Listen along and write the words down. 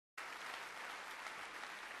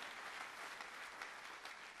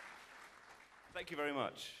Thank you very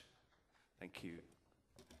much. Thank you.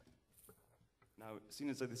 Now, seeing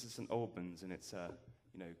as though this is St Albans and it's,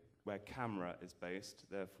 you know, where Camera is based,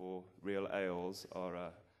 therefore real ales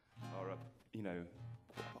are you know,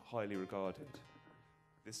 highly regarded.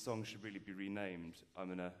 This song should really be renamed I'm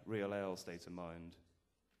in a real ale state of mind.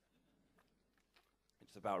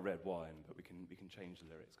 It's about red wine, but we can change the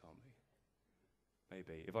lyrics, can't we?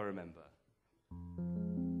 Maybe, if I remember.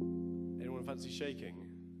 Anyone fancy shaking?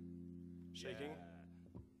 Shaking?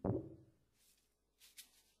 Yeah.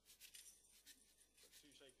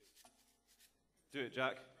 Do it,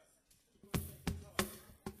 Jack.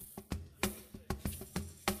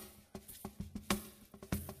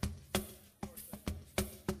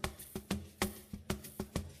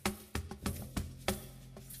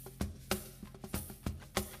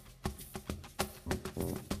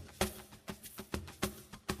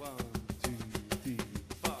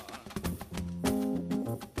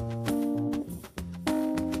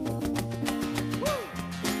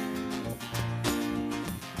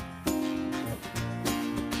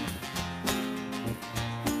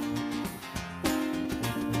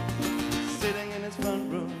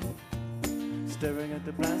 Staring at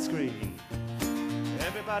the blank screen.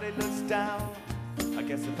 Everybody looks down. I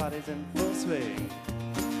guess the party's in full swing.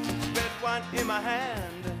 Red wine in my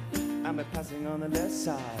hand. I'm passing on the left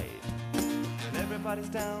side. And everybody's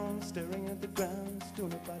down, staring at the ground. Still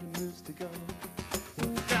nobody moves to go.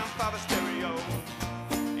 Down by the stereo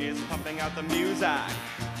is pumping out the music.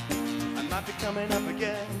 I might be coming up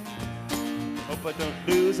again. Hope I don't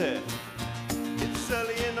lose it. It's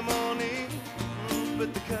early in the morning,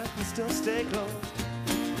 but the curtains still stay closed.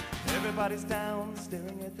 Everybody's down,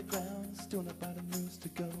 staring at the ground. Still nobody moves to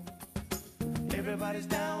go. Everybody's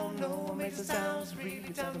down, no one makes a sound. It's really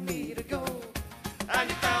time for me to go. And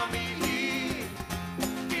you found me here,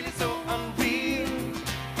 feeling so unreal.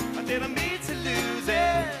 I didn't mean to lose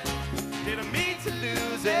it, didn't mean to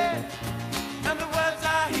lose it. And the words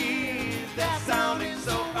I hear, they're sounding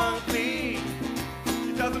so unclean.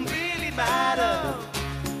 It doesn't really matter,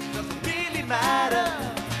 doesn't really matter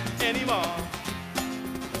anymore.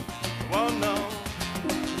 Oh no.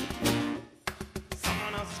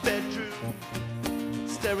 Someone else's bedroom,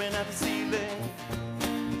 staring at the ceiling.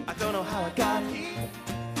 I don't know how I got here,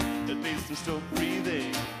 at least I'm still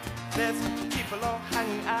breathing. There's people all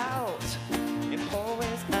hanging out in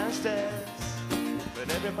hallways and stairs, but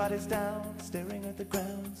everybody's down, staring at the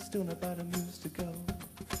ground. Still nobody moves to go.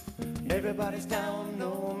 Everybody's down, no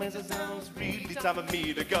one makes a sound. It's really time for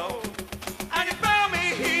me to go. And you found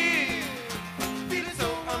me here, feeling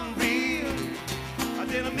so unreal. I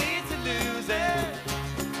didn't mean to lose it,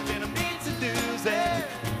 I didn't mean to lose it.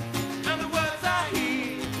 And the words I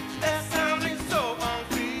hear, they're sounding so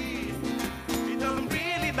unclean. It doesn't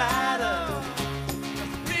really matter,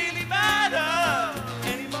 doesn't really matter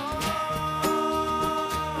anymore.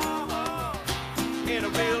 In a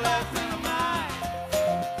real life frame of mind.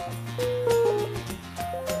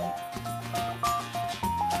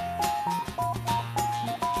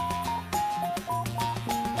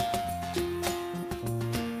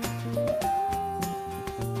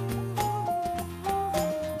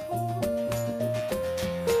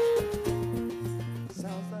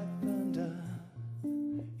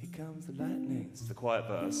 Quiet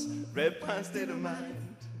verse. Red pine state of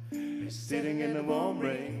mind, sitting in the warm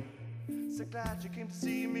rain. So glad you came to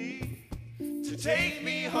see me, to take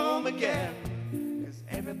me home again. Cause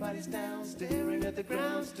everybody's down, staring at the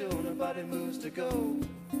ground. Still nobody moves to go.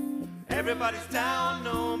 Everybody's down,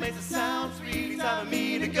 no one makes a sound. It's really time for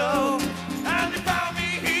me to go. And you found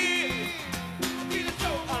me here, feeling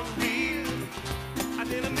so unreal. I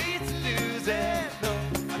didn't mean to lose it, no,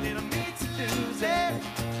 I didn't mean to lose it.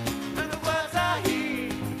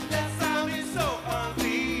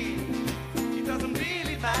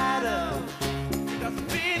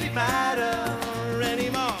 Matter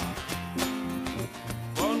anymore.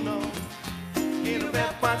 Oh no, in a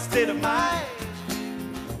red wine state of mind.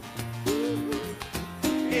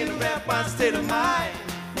 In a red wine state of mind.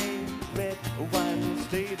 A red wine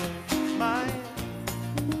state of mind.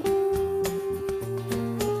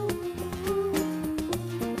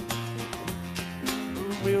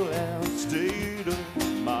 A real state of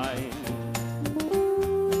mind.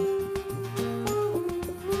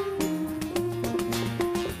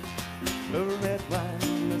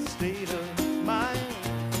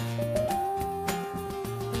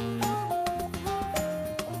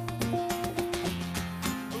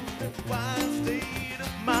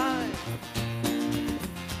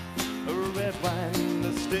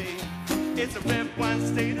 It's a red wine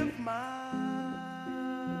state of mind.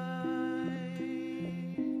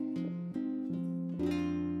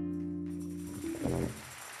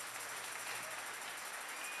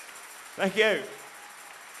 Thank you.